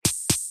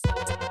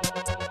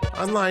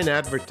Online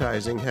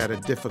advertising had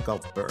a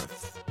difficult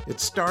birth. It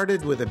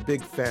started with a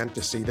big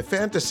fantasy. The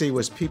fantasy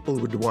was people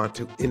would want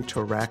to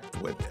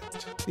interact with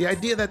it. The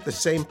idea that the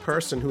same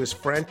person who is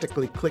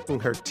frantically clicking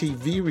her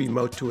TV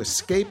remote to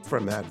escape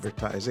from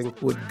advertising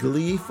would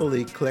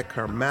gleefully click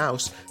her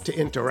mouse to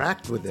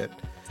interact with it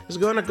is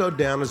going to go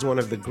down as one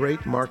of the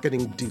great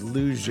marketing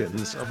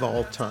delusions of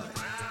all time.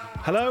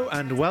 Hello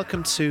and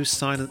welcome to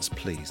Silence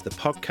Please, the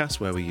podcast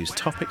where we use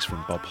topics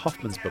from Bob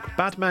Hoffman's book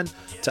Bad Men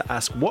to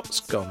ask what's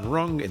gone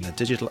wrong in the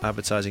digital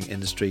advertising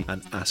industry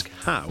and ask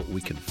how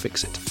we can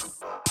fix it.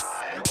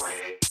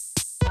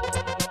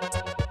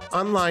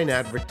 Online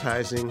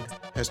advertising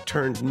has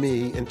turned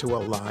me into a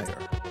liar.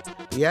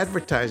 The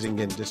advertising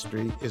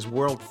industry is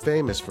world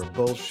famous for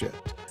bullshit,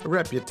 a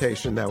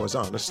reputation that was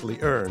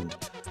honestly earned.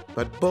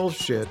 But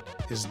bullshit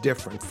is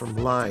different from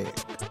lying.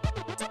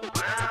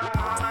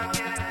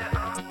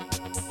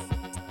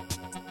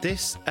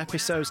 This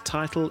episode's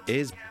title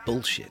is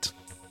Bullshit.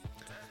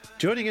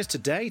 Joining us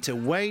today to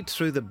wade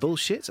through the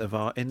bullshit of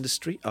our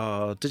industry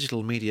are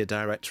Digital Media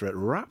Director at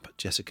Wrap,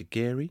 Jessica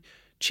Geary,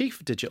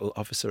 Chief Digital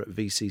Officer at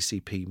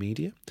VCCP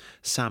Media,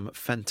 Sam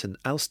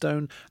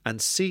Fenton-Elstone, and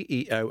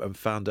CEO and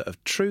founder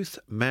of Truth,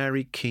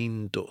 Mary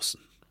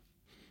Keane-Dawson.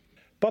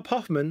 Bob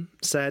Hoffman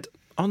said,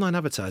 "Online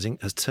advertising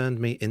has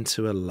turned me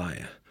into a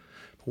liar."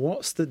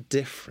 What's the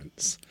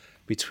difference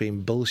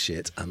between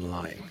bullshit and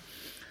lying?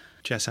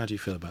 Jess, how do you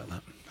feel about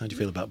that? How do you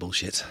feel about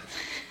bullshit?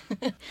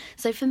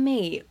 So for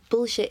me,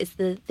 bullshit is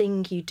the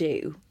thing you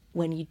do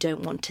when you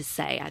don't want to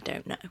say, I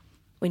don't know.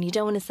 When you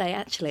don't want to say,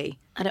 actually,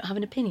 I don't have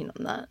an opinion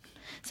on that.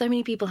 So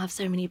many people have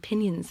so many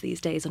opinions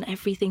these days on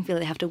everything, feel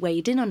they have to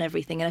wade in on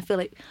everything. And I feel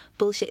like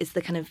bullshit is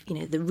the kind of,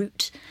 the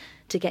route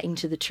to getting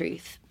to the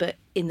truth, but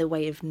in the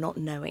way of not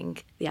knowing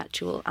the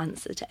actual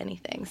answer to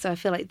anything. So I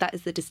feel like that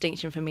is the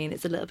distinction for me, and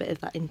it's a little bit of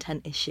that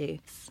intent issue.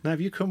 Now,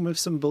 have you come with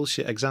some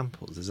bullshit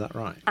examples? Is that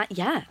right?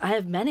 Yeah, I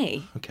have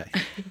many. Okay.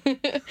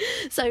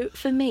 So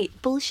for me,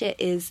 bullshit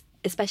is,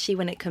 especially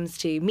when it comes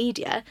to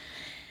media,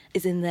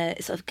 is in the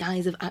sort of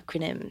guise of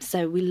acronyms.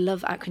 So we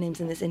love acronyms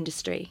in this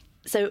industry.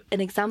 So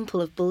an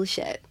example of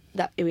bullshit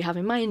that we have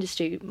in my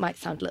industry might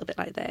sound a little bit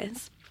like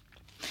this.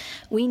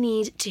 We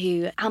need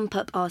to amp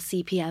up our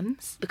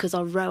CPMs because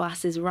our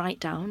ROAS is right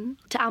down.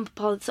 To amp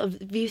up our sort of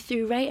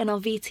view-through rate and our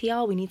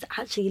VTR, we need to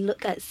actually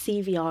look at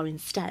CVR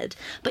instead.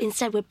 But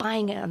instead, we're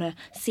buying it on a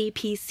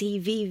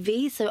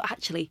CPCVV. So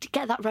actually, to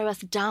get that ROAS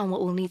down,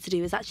 what we'll need to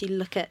do is actually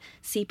look at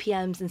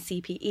CPMs and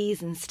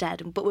CPEs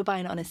instead. But we're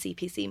buying it on a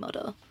CPC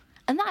model.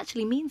 And that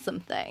actually means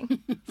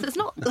something. So it's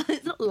not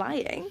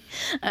lying,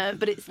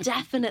 but it's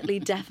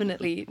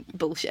definitely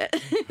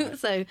bullshit.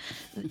 So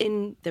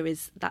there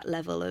is that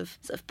level of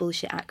sort of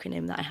bullshit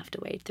acronym that I have to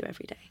wade through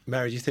every day.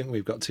 Mary, do you think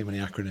we've got too many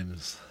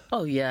acronyms?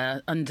 Oh, yeah,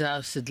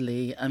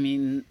 undoubtedly. I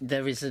mean,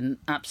 there is an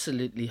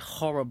absolutely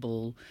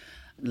horrible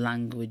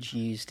language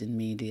used in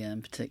media in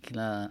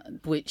particular,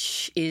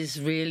 which is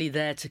really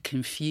there to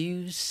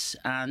confuse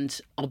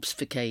and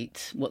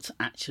obfuscate what's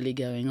actually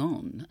going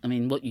on. I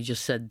mean, what you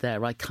just said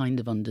there, I kind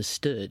of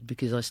understood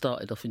because I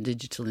started off in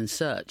digital in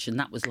search, and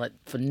that was like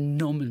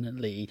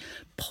phenomenally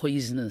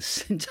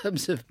poisonous in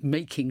terms of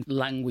making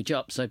language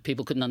up so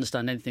people couldn't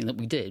understand anything that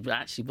we did. But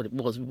actually what it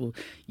was, we were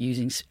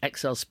using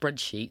Excel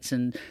spreadsheets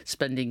and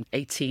spending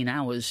 18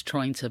 hours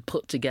trying to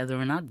put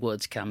together an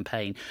AdWords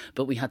campaign,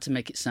 but we had to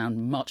make it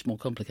sound much more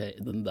complicated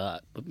than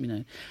that. But,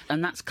 and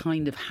that's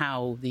kind of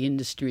how the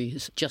industry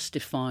has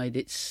justified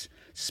its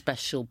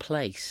special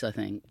place, I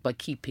think, by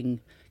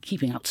keeping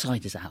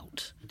outsiders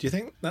out. Do you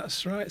think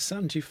that's right,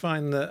 Sam? Do you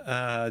find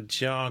that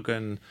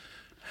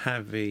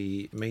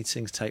jargon-heavy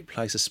meetings take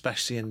place,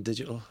 especially in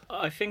digital?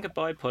 I think a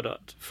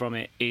byproduct from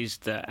it is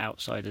that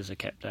outsiders are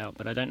kept out,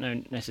 but I don't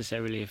know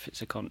necessarily if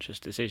it's a conscious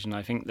decision.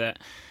 I think that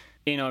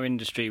in our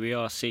industry, we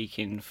are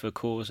seeking for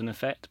cause and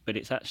effect, but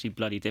it's actually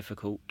bloody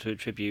difficult to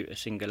attribute a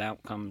single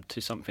outcome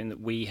to something that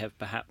we have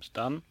perhaps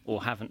done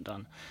or haven't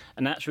done.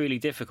 And that's really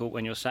difficult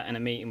when you're sat in a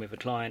meeting with a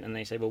client and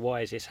they say, well,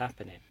 why is this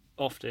happening?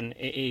 Often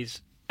it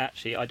is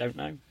actually, I don't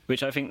know,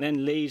 which I think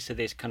then leads to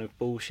this kind of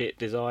bullshit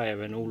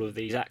desire and all of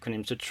these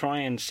acronyms to try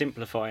and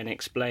simplify and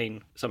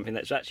explain something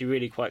that's actually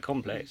really quite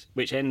complex,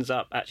 which ends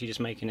up actually just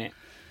making it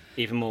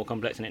even more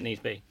complex than it needs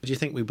to be. Do you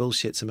think we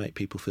bullshit to make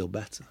people feel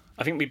better?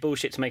 I think we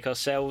bullshit to make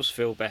ourselves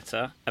feel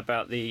better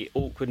about the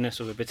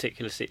awkwardness of a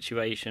particular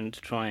situation to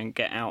try and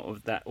get out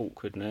of that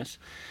awkwardness.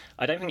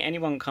 I don't think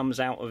anyone comes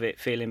out of it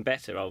feeling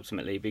better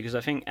ultimately, because I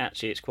think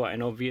actually it's quite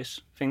an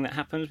obvious thing that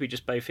happens. We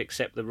just both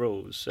accept the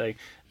rules. So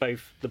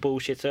both the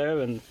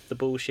bullshitter and the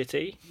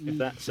bullshitty, if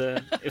that's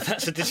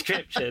a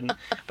description,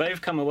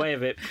 both come away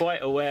of it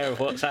quite aware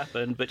of what's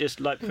happened, but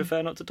just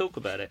prefer not to talk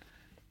about it.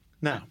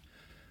 Now,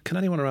 can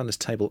anyone around this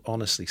table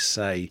honestly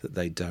say that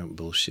they don't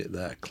bullshit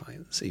their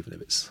clients, even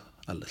if it's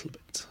a little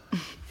bit?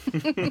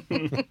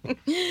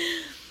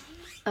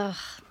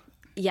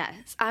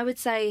 Yes, I would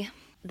say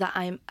that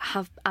I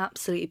have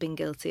absolutely been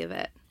guilty of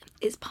it.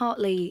 It's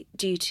partly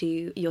due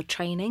to your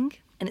training,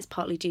 and it's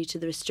partly due to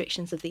the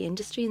restrictions of the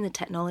industry and the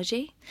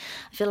technology.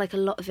 I feel like a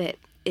lot of it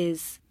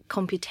is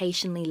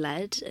computationally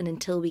led, and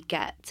until we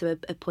get to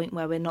a point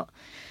where we're not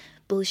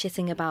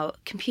bullshitting about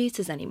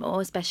computers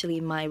anymore, especially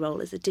in my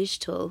role as a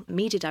digital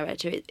media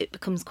director, it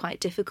becomes quite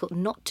difficult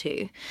not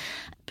to.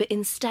 But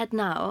instead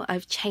now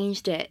I've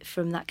changed it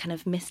from that kind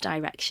of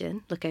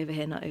misdirection, look over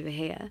here, not over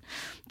here,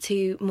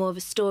 to more of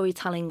a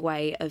storytelling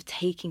way of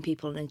taking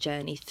people on a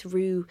journey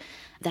through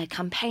their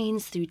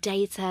campaigns, through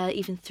data,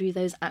 even through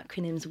those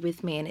acronyms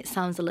with me. And it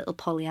sounds a little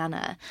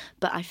Pollyanna,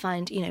 but I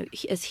find, you know,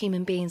 as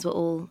human beings, we're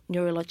all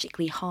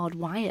neurologically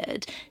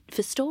hardwired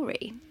for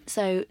story.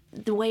 So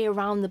the way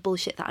around the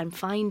bullshit that I'm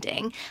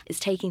finding is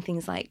taking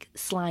things like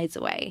slides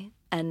away,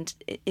 and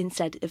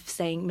instead of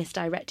saying,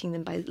 misdirecting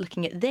them by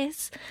looking at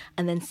this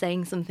and then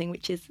saying something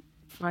which is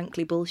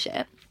frankly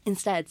bullshit,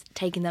 instead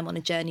taking them on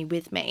a journey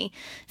with me,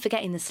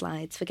 forgetting the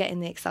slides, forgetting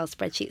the Excel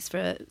spreadsheets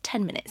for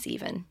 10 minutes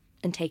even,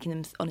 and taking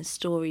them on a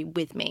story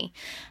with me.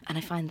 And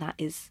I find that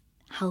is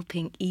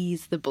helping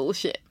ease the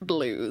bullshit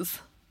blues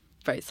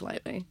very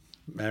slightly.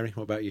 Mary,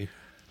 what about you?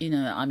 You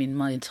know, I mean,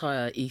 my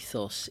entire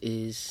ethos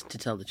is to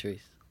tell the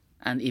truth,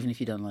 and even if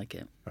you don't like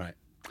it. Right.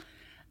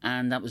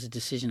 And that was a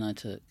decision I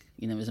took.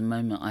 You know, it was a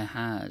moment I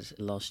had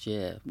last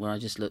year where I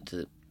just looked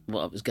at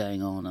what was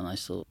going on and I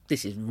thought,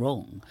 this is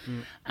wrong.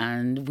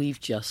 And we've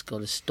just got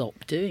to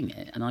stop doing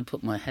it. And I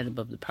put my head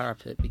above the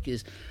parapet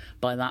because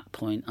by that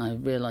point I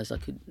realised I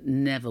could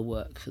never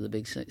work for the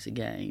Big Six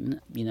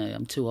again. You know,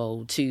 I'm too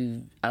old,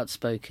 too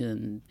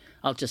outspoken.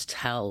 I'll just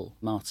tell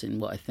Martin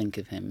what I think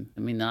of him. I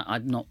mean,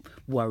 I'm not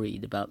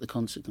worried about the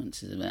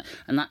consequences of it.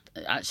 And that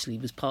actually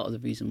was part of the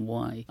reason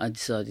why I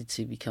decided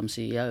to become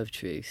CEO of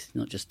Truth,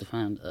 not just the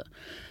founder,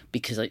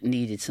 because I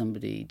needed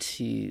somebody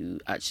to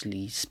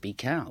actually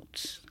speak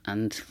out.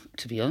 And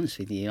to be honest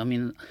with you, I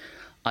mean,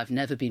 I've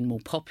never been more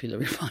popular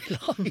in my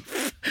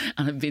life,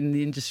 and I've been in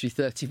the industry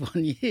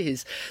 31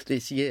 years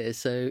this year,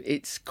 so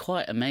it's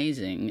quite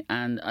amazing.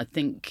 And I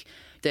think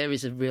there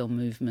is a real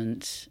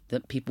movement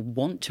that people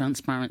want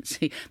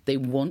transparency, they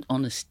want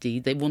honesty,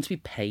 they want to be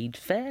paid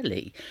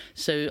fairly.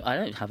 So I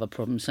don't have a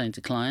problem saying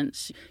to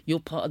clients, you're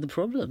part of the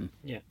problem.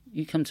 Yeah.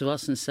 You come to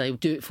us and say,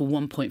 do it for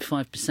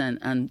 1.5%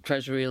 and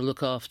Treasury will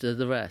look after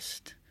the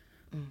rest.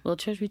 Well,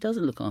 Treasury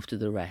doesn't look after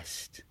the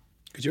rest.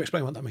 Could you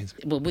explain what that means?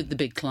 Well, with the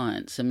big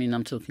clients, I mean,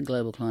 I'm talking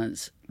global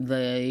clients,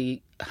 there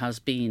has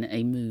been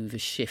a move, a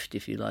shift,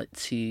 if you like,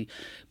 to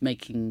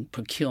making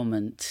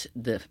procurement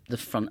the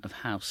front of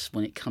house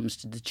when it comes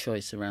to the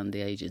choice around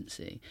the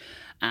agency.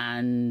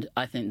 And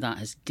I think that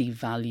has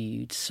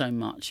devalued so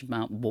much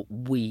about what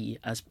we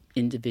as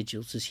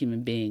individuals, as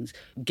human beings,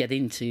 get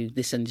into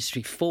this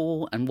industry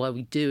for and why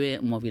we do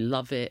it and why we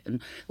love it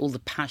and all the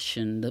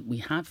passion that we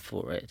have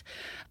for it.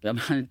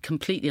 I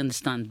completely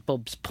understand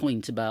Bob's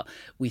point about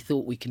we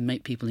thought we can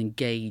make people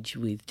engage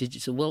with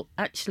digital. Well,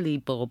 actually,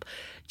 Bob,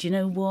 do you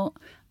know what?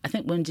 I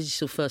think when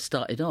digital first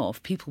started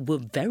off, people were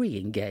very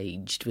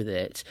engaged with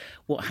it.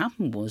 What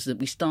happened was that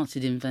we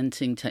started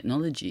inventing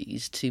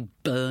technologies to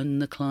burn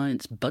the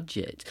client's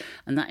budget,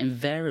 and that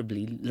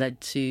invariably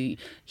led to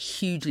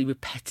hugely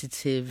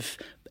repetitive,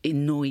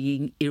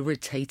 annoying,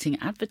 irritating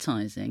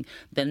advertising.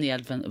 Then the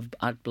advent of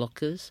ad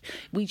blockers.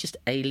 We just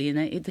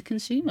alienated the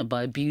consumer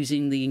by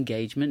abusing the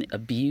engagement,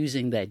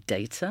 abusing their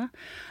data.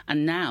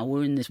 And now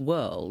we're in this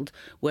world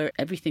where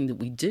everything that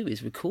we do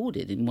is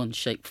recorded in one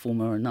shape,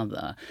 form or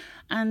another.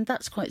 And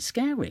that's quite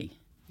scary.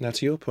 Now,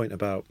 to your point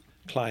about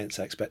clients'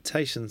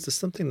 expectations, there's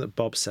something that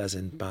Bob says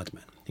in Bad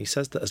Men. He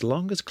says that as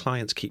long as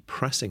clients keep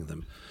pressing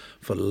them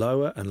for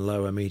lower and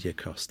lower media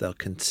costs, they'll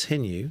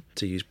continue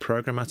to use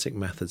programmatic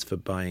methods for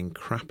buying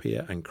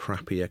crappier and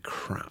crappier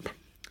crap.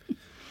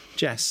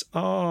 Jess,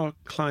 are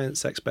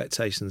clients'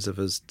 expectations of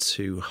us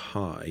too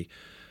high?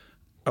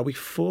 Are we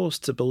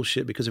forced to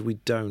bullshit because if we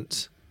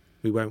don't,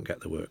 we won't get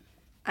the work?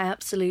 I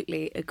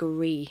absolutely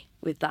agree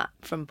with that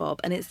from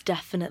Bob, and it's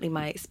definitely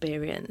my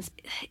experience.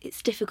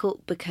 It's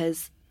difficult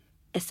because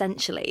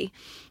essentially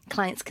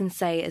clients can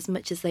say as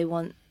much as they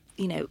want,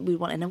 you know, we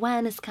want an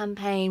awareness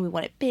campaign, we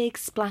want it big,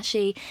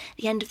 splashy. At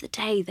the end of the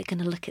day, they're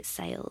going to look at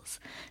sales.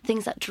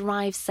 Things that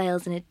drive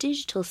sales in a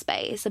digital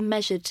space are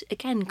measured,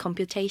 again,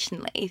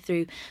 computationally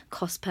through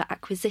cost per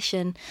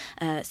acquisition,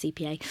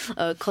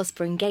 CPA, cost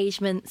per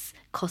engagements,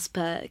 cost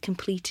per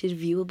completed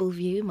viewable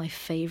view, my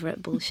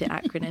favourite bullshit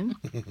acronym.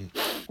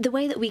 The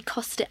way that we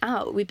cost it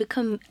out, we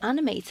become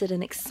animated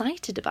and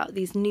excited about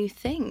these new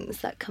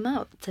things that come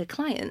out to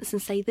clients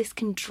and say this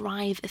can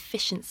drive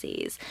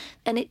efficiencies.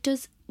 And it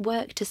does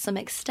work to some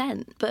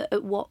extent, but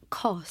at what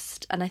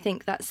cost? And I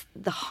think that's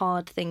the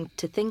hard thing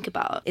to think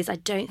about, is I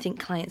don't think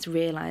clients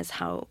realise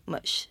how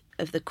much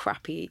of the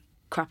crappier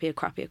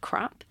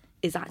crap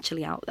is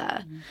actually out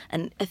there.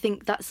 And I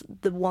think that's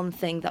the one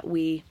thing that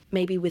we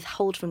maybe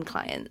withhold from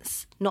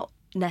clients, not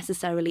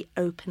necessarily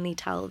openly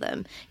tell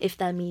them if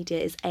their media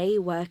is A,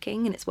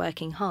 working and it's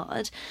working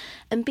hard,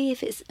 and B,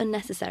 if it's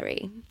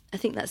unnecessary. I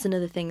think that's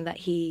another thing that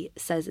he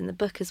says in the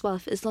book as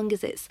well. As long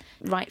as it's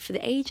right for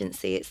the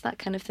agency, it's that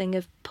kind of thing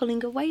of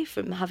pulling away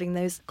from having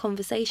those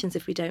conversations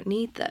if we don't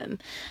need them.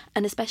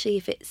 And especially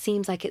if it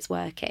seems like it's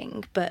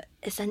working, but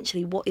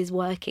essentially what is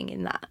working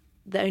in that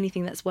the only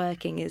thing that's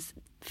working is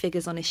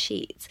figures on a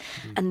sheet.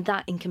 And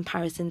that in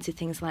comparison to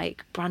things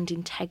like brand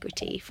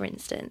integrity, for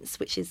instance,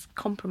 which is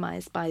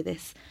compromised by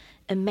this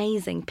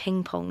amazing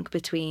ping pong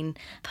between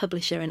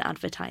publisher and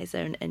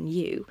advertiser and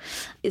you,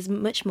 is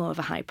much more of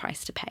a high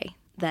price to pay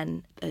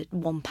than a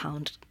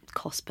 £1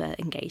 cost per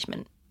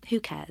engagement. Who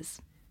cares?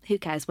 Who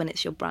cares when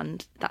it's your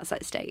brand that's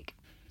at stake?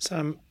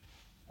 Sam,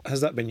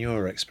 has that been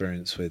your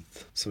experience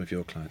with some of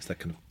your clients? They're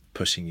kind of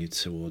pushing you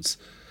towards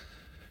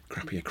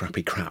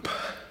crappy crap.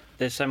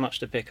 There's so much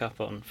to pick up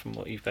on from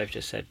what you've both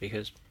just said,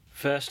 because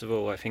first of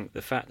all, I think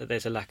the fact that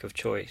there's a lack of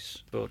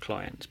choice for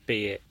clients,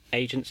 be it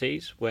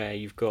agencies where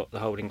you've got the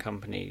holding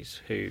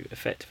companies who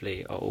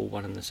effectively are all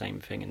one and the same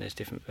thing and there's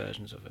different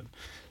versions of them.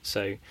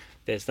 So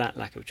there's that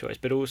lack of choice,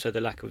 but also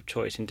the lack of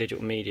choice in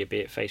digital media, be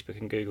it Facebook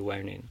and Google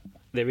owning.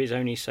 There is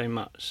only so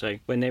much. So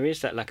when there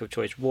is that lack of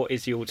choice, what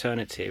is the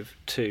alternative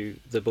to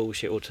the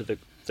bullshit or to the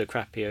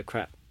crappier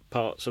crap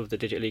parts of the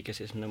digital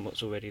ecosystem than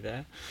what's already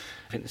there?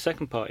 I think the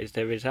second part is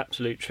there is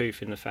absolute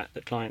truth in the fact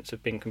that clients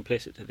have been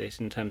complicit to this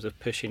in terms of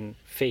pushing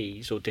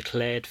fees or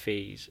declared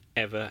fees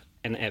ever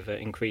and ever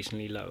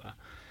increasingly lower.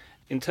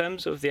 In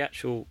terms of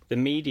the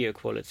media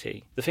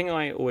quality, the thing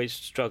I always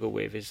struggle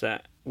with is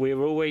that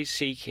we're always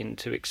seeking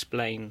to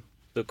explain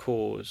the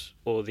cause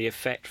or the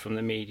effect from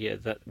the media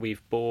that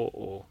we've bought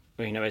or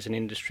as an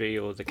industry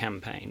or the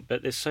campaign,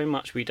 but there's so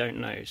much we don't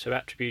know. So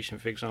attribution,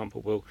 for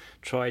example, will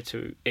try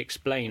to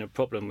explain a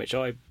problem which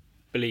I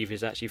believe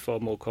is actually far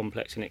more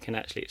complex than it can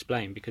actually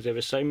explain, because there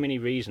are so many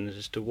reasons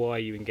as to why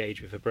you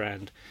engage with a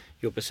brand,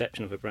 your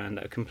perception of a brand,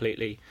 that are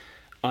completely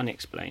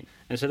unexplained.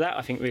 And so that,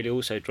 I think, really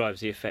also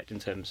drives the effect in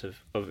terms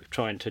of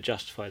trying to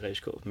justify those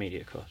sort of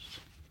media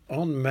costs.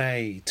 On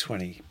May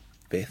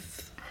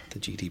 25th, the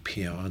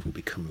GDPR will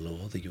become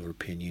law, the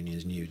European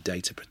Union's new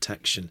data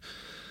protection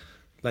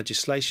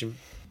legislation.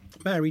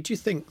 Mary, do you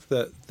think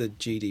that the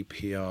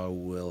GDPR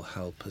will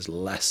help us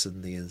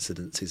lessen the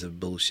incidences of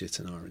bullshit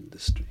in our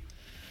industry?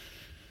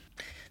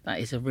 That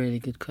is a really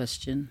good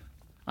question.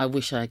 I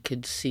wish I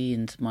could see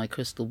into my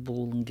crystal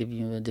ball and give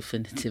you a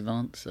definitive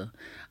answer.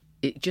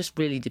 It just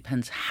really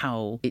depends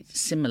how it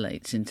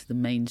assimilates into the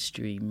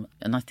mainstream.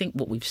 And I think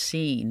what we've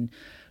seen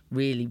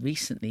really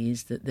recently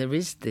is that there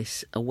is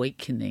this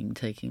awakening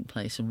taking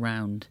place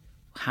around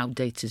how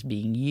data is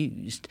being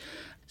used.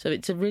 So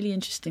it's a really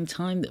interesting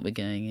time that we're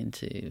going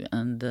into.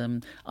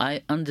 And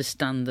I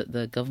understand that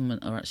the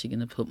government are actually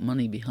going to put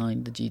money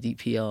behind the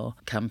GDPR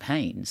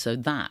campaign. So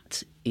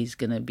that is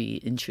going to be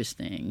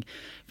interesting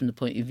from the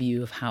point of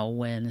view of how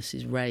awareness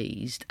is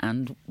raised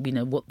and,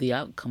 what the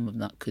outcome of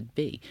that could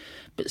be.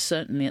 But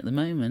certainly at the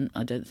moment,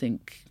 I don't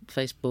think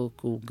Facebook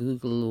or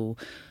Google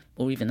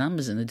or even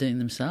Amazon are doing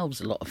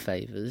themselves a lot of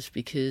favours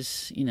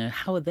because,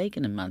 how are they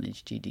going to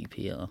manage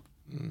GDPR?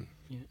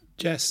 Yeah.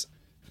 Jess,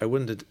 I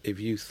wondered if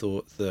you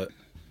thought that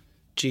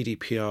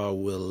GDPR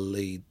will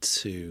lead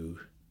to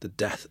the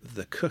death of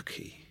the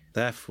cookie.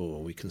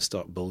 Therefore, we can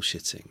stop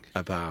bullshitting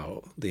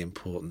about the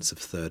importance of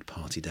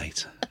third-party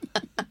data.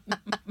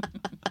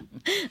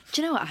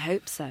 Do you know what? I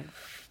hope so.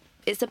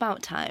 It's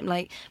about time.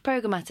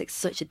 Programmatic's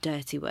such a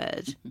dirty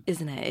word,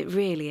 isn't it? It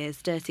really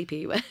is. Dirty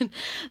P word.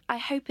 I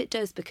hope it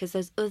does, because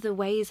there's other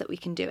ways that we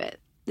can do it.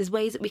 There's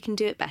ways that we can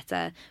do it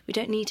better. We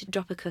don't need to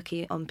drop a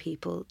cookie on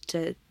people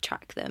to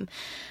track them.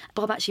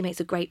 Bob actually makes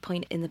a great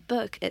point in the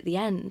book at the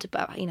end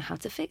about how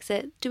to fix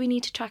it. Do we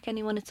need to track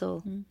anyone at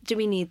all? Do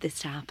we need this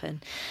to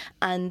happen?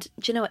 And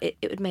do you know what? It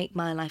would make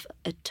my life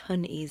a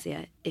ton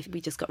easier if we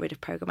just got rid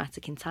of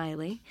programmatic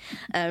entirely.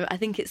 I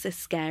think it's a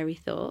scary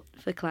thought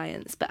for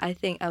clients, but I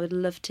think I would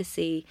love to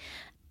see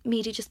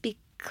media just be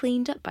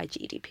cleaned up by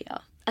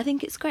GDPR. I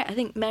think it's great. I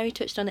think Mary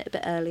touched on it a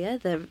bit earlier,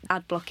 the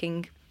ad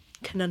blocking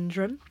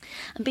conundrum,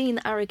 and being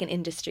the arrogant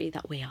industry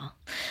that we are,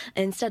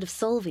 instead of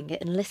solving it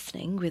and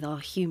listening with our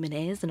human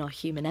ears and our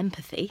human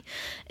empathy,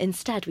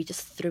 instead we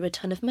just threw a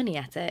ton of money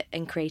at it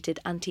and created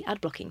anti-ad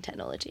blocking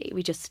technology.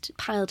 We just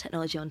piled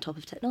technology on top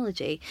of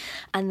technology,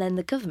 and then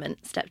the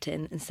government stepped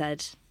in and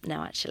said,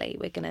 no, actually,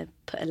 we're going to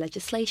put a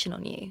legislation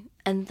on you.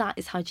 And that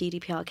is how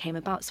GDPR came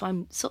about. So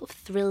I'm sort of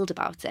thrilled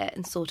about it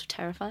and sort of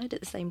terrified at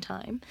the same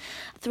time.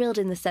 Thrilled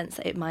in the sense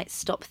that it might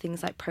stop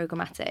things like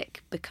programmatic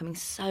becoming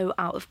so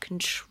out of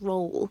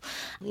control.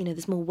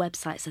 There's more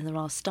websites than there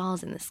are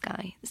stars in the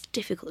sky. It's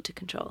difficult to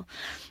control.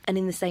 And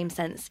in the same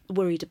sense,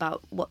 worried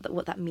about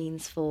what that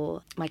means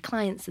for my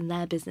clients and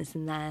their business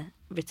and their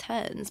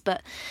returns.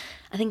 But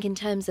I think in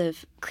terms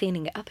of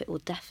cleaning it up, it will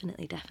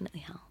definitely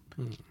help.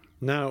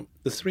 Now,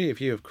 the three of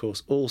you, of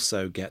course,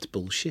 also get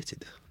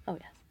bullshitted. Oh,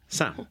 yes.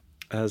 Sam,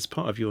 as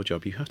part of your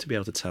job, you have to be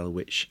able to tell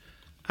which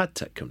ad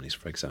tech companies,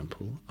 for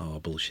example, are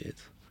bullshit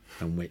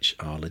and which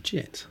are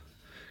legit.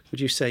 Would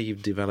you say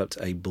you've developed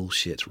a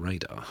bullshit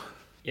radar?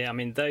 Yeah,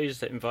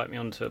 those that invite me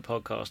onto a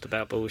podcast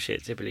about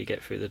bullshit typically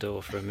get through the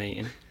door for a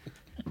meeting,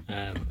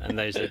 and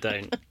those that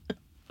don't,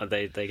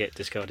 they get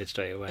discarded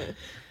straight away.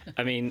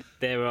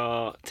 There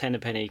are 10 a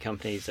penny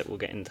companies that will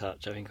get in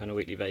touch, I think, on a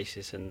weekly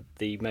basis, and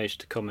the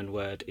most common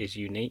word is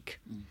unique,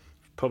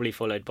 probably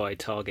followed by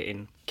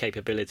targeting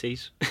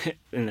capabilities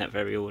in that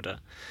very order.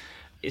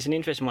 it's an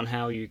interesting one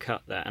how you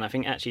cut that, and I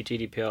think actually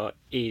GDPR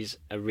is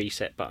a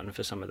reset button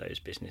for some of those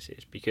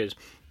businesses, because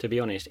to be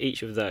honest,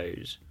 each of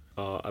those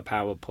are a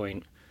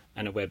PowerPoint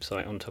and a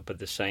website on top of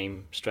the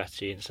same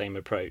strategy and same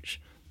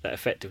approach that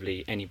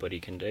effectively anybody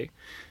can do.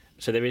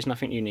 So there is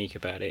nothing unique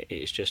about it.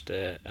 It's just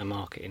a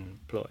marketing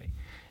ploy.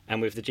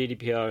 And with the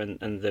GDPR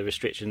and the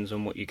restrictions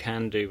on what you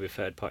can do with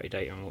third-party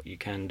data and what you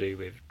can do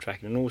with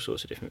tracking and all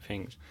sorts of different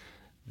things,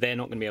 they're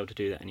not going to be able to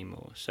do that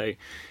anymore. So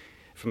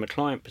from a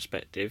client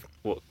perspective,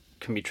 what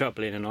can be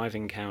troubling, and I've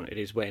encountered,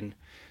 is when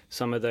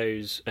some of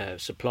those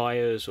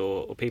suppliers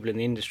or people in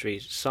the industry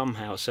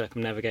somehow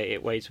circumnavigate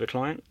it way to a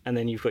client, and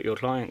then you've got your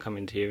client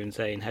coming to you and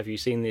saying, have you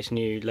seen this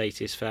new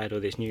latest fad or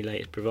this new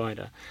latest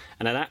provider?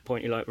 And at that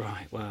point you're like,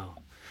 right,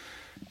 well,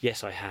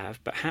 yes I have,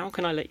 but how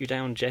can I let you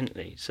down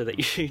gently so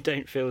that you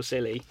don't feel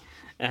silly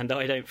and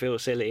I don't feel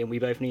silly, and we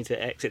both need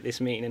to exit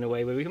this meeting in a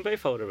way where we can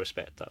both hold a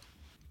respect up.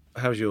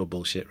 How's your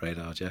bullshit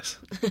radar, Jess?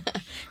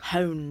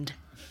 Honed.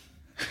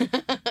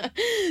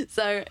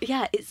 So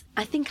yeah,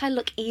 I think I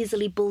look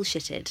easily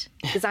bullshitted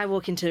because I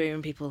walk into the room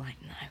and people are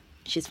like, no,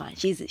 she's fine,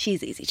 she's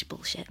easy to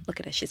bullshit, look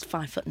at her, she's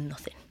 5 foot and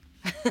nothing.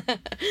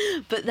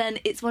 But then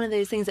it's one of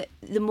those things that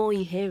the more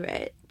you hear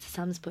it, to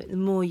Sam's point, the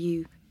more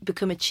you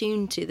become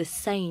attuned to the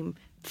same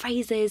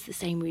phrases, the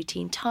same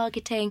routine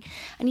targeting,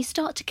 and you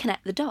start to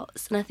connect the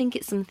dots. And I think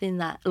it's something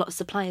that a lot of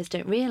suppliers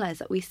don't realise,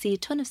 that we see a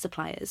ton of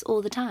suppliers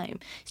all the time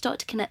start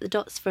to connect the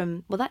dots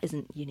from, well, that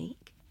isn't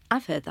unique,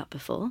 I've heard that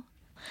before.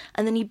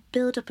 And then you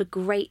build up a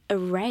great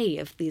array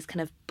of these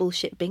kind of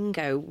bullshit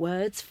bingo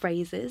words,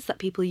 phrases that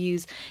people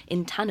use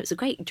in tandem. It's a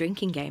great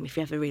drinking game if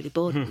you're ever really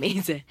bored with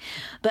music.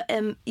 But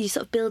you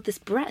sort of build this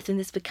breadth and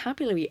this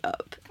vocabulary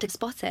up to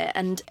spot it.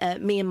 And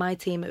me and my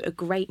team are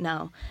great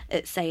now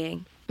at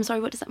saying, I'm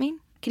sorry, what does that mean?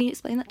 Can you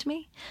explain that to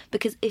me?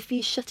 Because if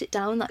you shut it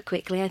down that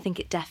quickly, I think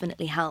it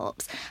definitely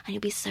helps. And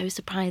you'll be so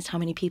surprised how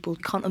many people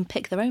can't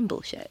unpick their own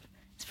bullshit.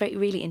 It's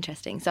really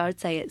interesting. So I would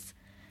say it's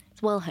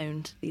well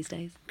honed these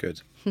days.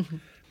 Good.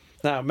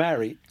 Now,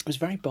 Mary, it was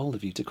very bold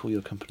of you to call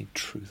your company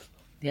Truth.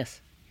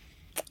 Yes.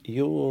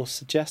 You're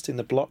suggesting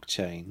the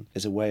blockchain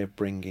is a way of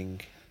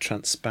bringing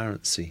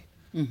transparency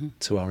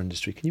to our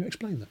industry. Can you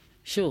explain that?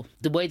 Sure.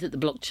 The way that the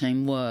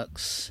blockchain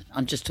works,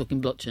 I'm just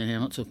talking blockchain here,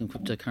 I'm not talking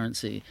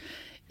cryptocurrency,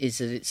 is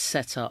that it's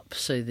set up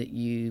so that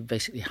you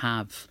basically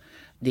have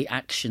the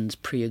actions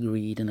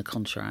pre-agreed in a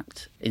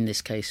contract. In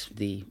this case,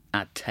 the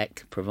ad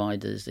tech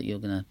providers that you're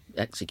going to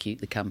execute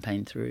the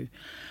campaign through.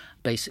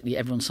 Basically,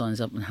 everyone signs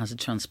up and has a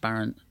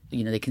transparent,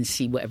 they can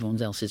see what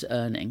everyone else is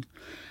earning.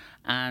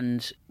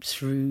 And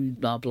through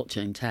our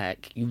blockchain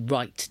tech, you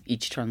write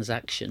each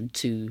transaction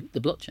to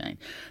the blockchain.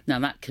 Now,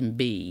 that can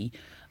be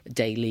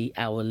daily,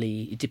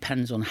 hourly. It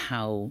depends on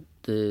how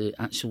the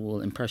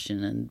actual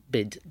impression and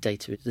bid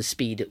data, the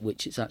speed at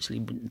which it's actually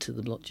written to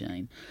the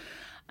blockchain.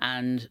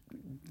 And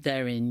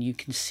therein you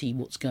can see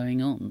what's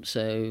going on.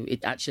 So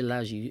it actually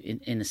allows you,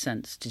 in a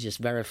sense, to just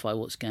verify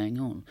what's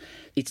going on.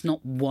 It's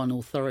not one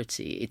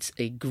authority. It's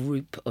a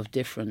group of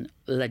different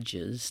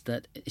ledgers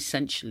that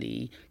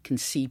essentially can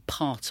see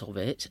part of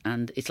it.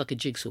 And it's like a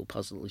jigsaw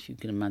puzzle, if you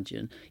can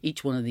imagine.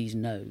 Each one of these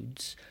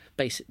nodes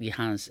basically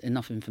has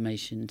enough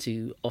information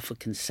to offer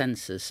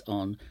consensus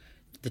on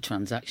the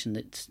transaction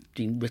that's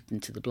been written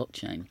to the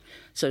blockchain.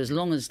 So as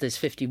long as there's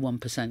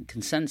 51%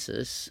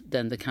 consensus,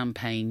 then the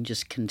campaign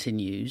just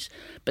continues.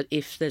 But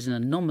if there's an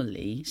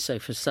anomaly, so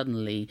for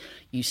suddenly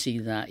you see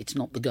that it's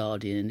not The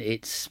Guardian,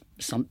 it's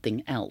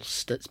something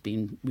else that's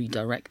been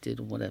redirected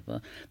or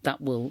whatever,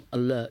 that will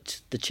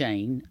alert the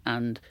chain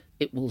and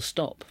it will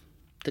stop.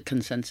 The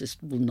consensus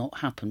will not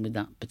happen with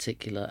that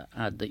particular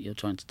ad that you're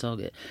trying to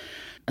target.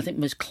 I think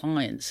most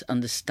clients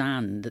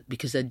understand that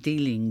because they're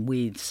dealing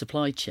with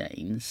supply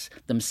chains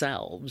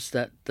themselves,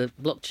 that the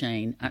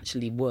blockchain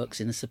actually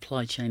works in a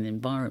supply chain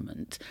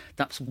environment.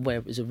 That's where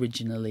it was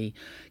originally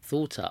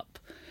thought up,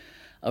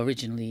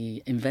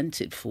 originally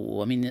invented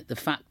for. I mean, the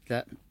fact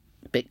that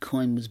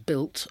Bitcoin was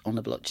built on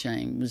a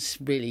blockchain was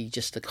really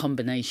just a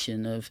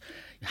combination of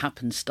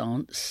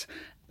happenstance,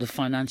 the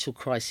financial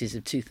crisis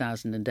of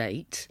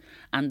 2008,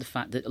 and the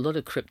fact that a lot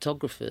of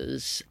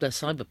cryptographers, they're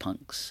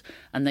cyberpunks,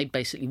 and they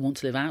basically want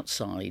to live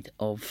outside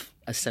of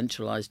a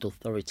centralised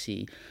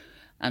authority.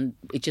 And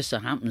it just so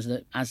happens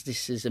that as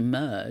this has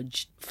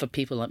emerged, for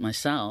people like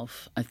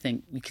myself, I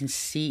think we can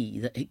see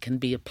that it can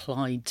be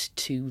applied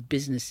to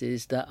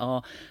businesses that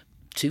are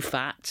too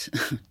fat,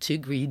 too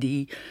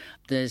greedy.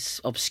 There's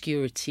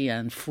obscurity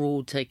and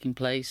fraud taking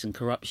place and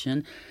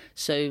corruption.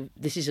 So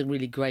this is a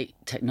really great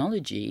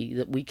technology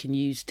that we can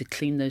use to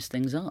clean those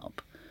things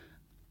up.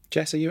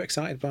 Jess, are you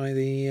excited by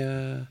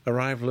the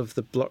arrival of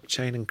the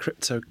blockchain and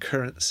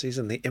cryptocurrencies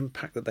and the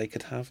impact that they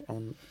could have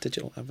on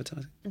digital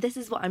advertising? This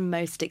is what I'm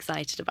most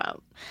excited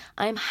about.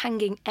 I'm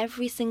hanging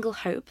every single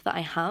hope that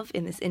I have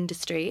in this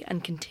industry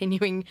and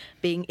continuing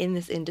being in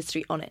this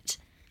industry on it.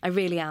 I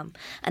really am.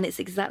 And it's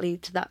exactly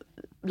to that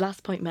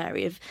last point,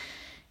 Mary, of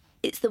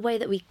it's the way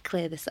that we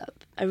clear this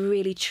up. I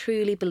really,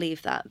 truly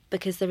believe that,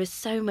 because there is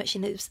so much,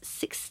 there's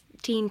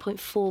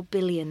 16.4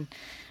 billion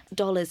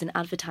in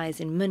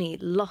advertising money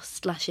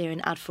lost last year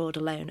in ad fraud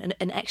alone, and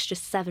an extra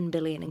 $7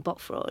 billion in bot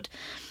fraud.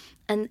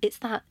 And it's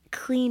that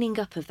cleaning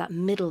up of that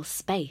middle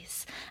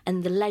space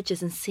and the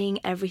ledgers and seeing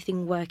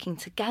everything working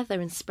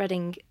together and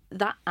spreading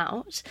that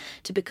out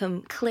to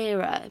become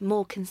clearer,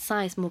 more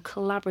concise, more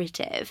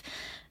collaborative,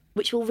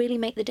 which will really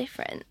make the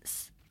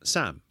difference.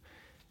 Sam?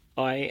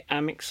 I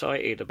am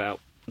excited about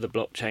the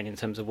blockchain in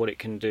terms of what it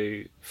can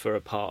do for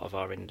a part of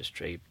our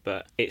industry,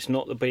 but it's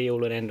not the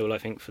be-all and end-all, I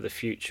think, for the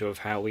future of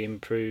how we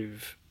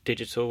improve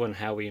digital and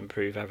how we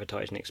improve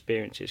advertising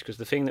experiences. Because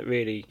the thing that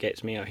really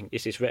gets me, I think,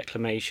 is this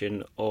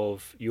reclamation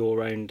of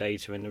your own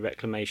data and the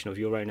reclamation of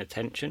your own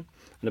attention.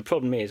 And the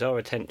problem is our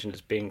attention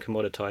has been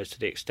commoditised to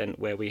the extent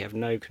where we have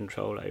no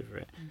control over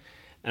it.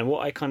 And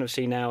what I kind of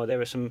see now, there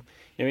are some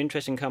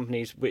interesting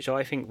companies which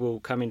I think will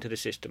come into the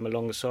system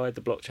alongside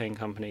the blockchain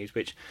companies,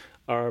 which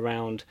are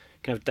around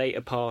kind of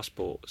data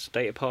passports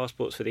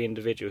for the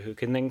individual, who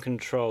can then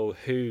control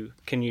who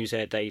can use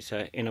their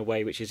data in a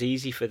way which is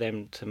easy for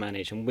them to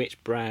manage, and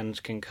which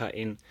brands can cut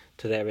in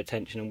to their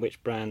attention and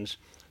which brands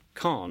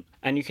can't.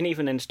 And you can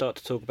even then start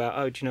to talk about,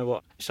 oh, do you know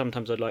what,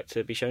 sometimes I'd like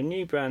to be shown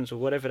new brands or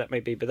whatever that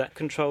may be, but that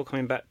control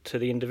coming back to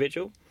the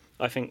individual,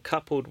 I think,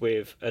 coupled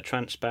with a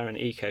transparent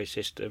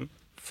ecosystem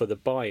for the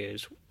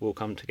buyers, will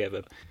come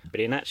together.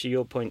 But in actually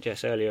your point,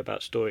 Jess, earlier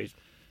about stories,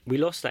 we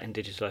lost that in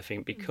digital, I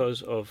think,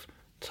 because of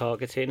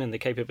targeting and the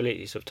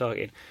capabilities of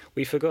targeting.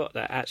 We forgot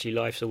that actually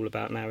life's all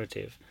about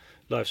narrative.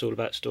 Life's all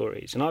about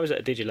stories. And I was at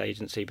a digital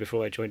agency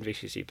before I joined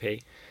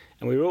VCCP,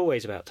 and we were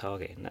always about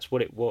targeting. That's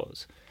what it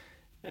was.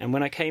 And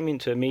when I came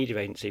into a media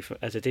agency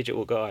as a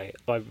digital guy,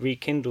 I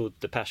rekindled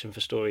the passion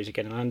for stories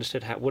again, and I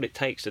understood what it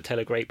takes to tell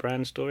a great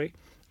brand story.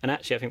 And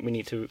actually, I think we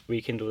need to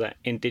rekindle that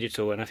in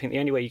digital. And I think the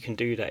only way you can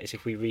do that is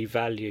if we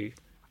revalue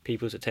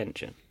people's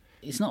attention.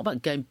 It's not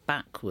about going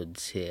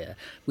backwards here.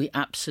 We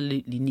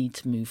absolutely need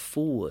to move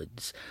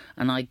forwards.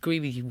 And I agree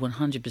with you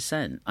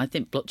 100%. I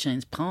think blockchain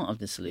is part of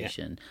the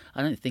solution.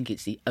 Yeah. I don't think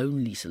it's the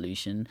only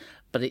solution,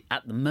 but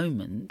at the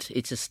moment,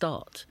 it's a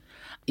start.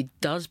 It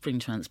does bring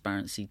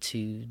transparency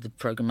to the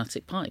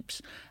programmatic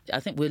pipes. I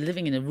think we're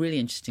living in a really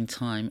interesting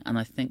time, and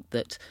I think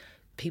that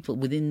people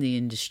within the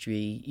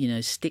industry,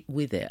 stick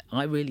with it.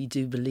 I really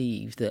do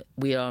believe that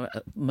we are at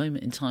a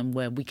moment in time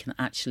where we can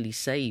actually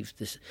save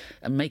this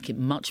and make it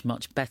much,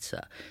 much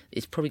better.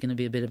 It's probably going to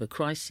be a bit of a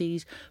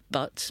crisis,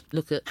 but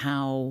look at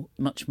how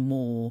much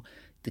more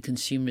the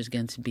consumer is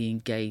going to be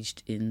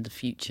engaged in the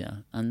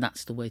future, and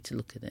that's the way to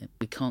look at it.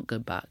 We can't go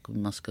back, we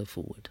must go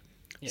forward.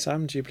 Yeah.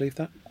 Sam, do you believe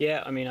that?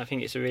 Yeah, I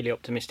think it's a really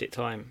optimistic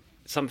time.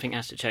 Something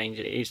has to change.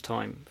 It is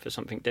time for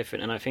something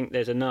different, and I think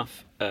there's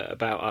enough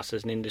about us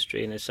as an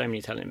industry, and there's so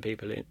many talented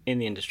people in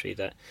the industry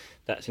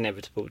that's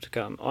inevitable to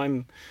come.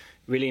 I'm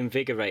really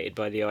invigorated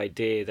by the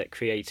idea that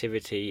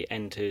creativity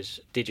enters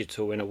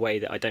digital in a way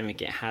that I don't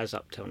think it has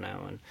up till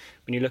now. And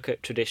when you look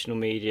at traditional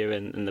media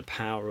and the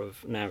power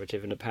of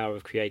narrative and the power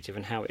of creative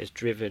and how it has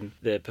driven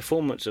the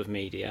performance of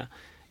media,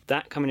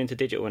 that coming into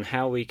digital and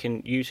how we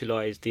can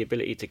utilise the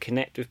ability to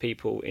connect with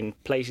people in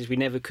places we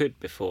never could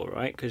before,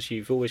 right? Because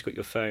you've always got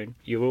your phone,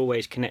 you're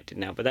always connected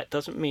now, but that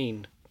doesn't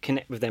mean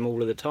connect with them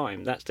all of the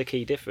time. That's the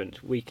key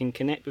difference. We can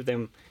connect with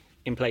them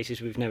in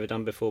places we've never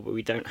done before, but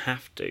we don't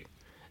have to.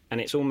 And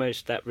it's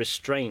almost that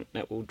restraint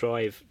that will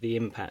drive the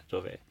impact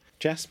of it.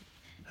 Jess,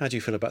 how do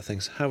you feel about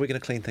things? How are we going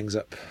to clean things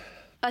up?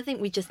 I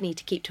think we just need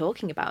to keep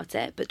talking about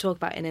it, but talk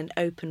about it in an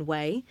open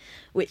way,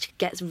 which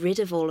gets rid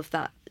of all of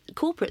that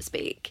corporate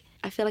speak.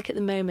 I feel like at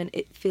the moment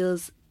it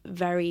feels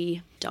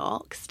very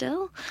dark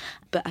still,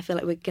 but I feel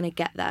like we're going to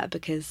get there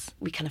because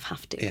we kind of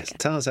have to. Yes,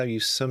 tell us how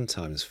you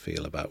sometimes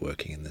feel about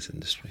working in this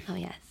industry. Oh,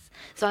 yes.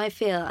 So I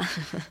feel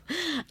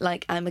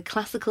like I'm a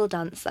classical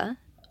dancer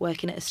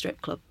working at a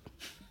strip club.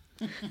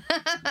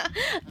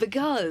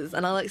 Because,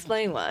 and I'll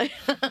explain why,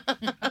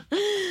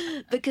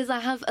 because I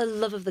have a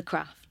love of the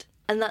craft.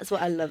 And that's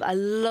what I love. I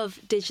love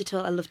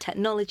digital, I love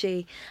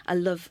technology, I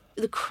love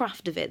the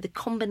craft of it, the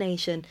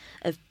combination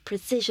of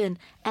precision,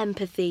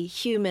 empathy,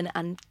 human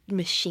and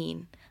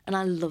machine. And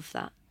I love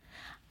that.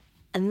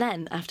 And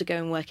then I have to go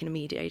and work in a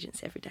media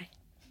agency every day.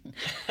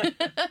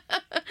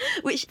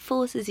 Which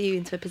forces you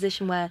into a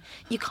position where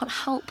you can't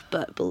help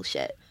but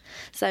bullshit.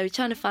 So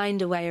trying to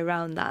find a way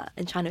around that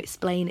and trying to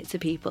explain it to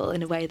people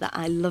in a way that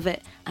I love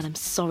it, and I'm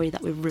sorry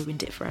that we've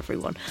ruined it for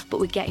everyone, but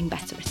we're getting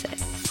better at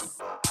it.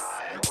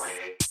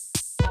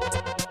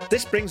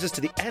 This brings us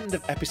to the end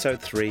of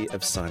episode 3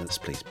 of Silence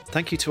Please.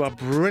 Thank you to our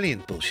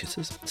brilliant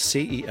bullshitters,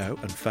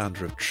 CEO and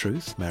founder of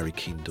Truth, Mary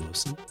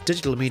Keane-Dawson,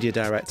 Digital Media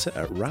Director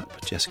at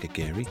Wrap, Jessica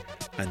Geary,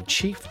 and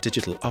Chief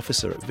Digital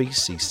Officer at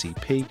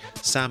VCCP,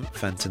 Sam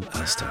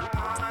Fenton-Elstone.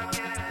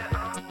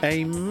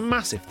 A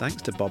massive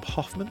thanks to Bob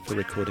Hoffman for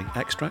recording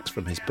extracts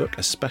from his book,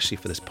 especially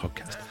for this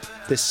podcast.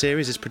 This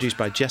series is produced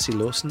by Jessie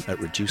Lawson at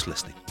Reduced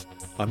Listening.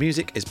 Our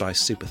music is by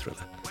Super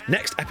Thriller.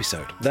 Next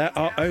episode. There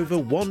are over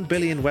 1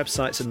 billion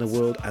websites in the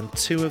world, and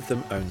 2 of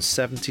them own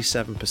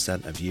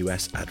 77% of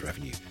US ad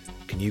revenue.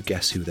 Can you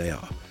guess who they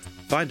are?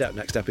 Find out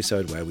next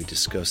episode, where we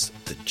discuss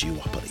the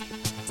duopoly.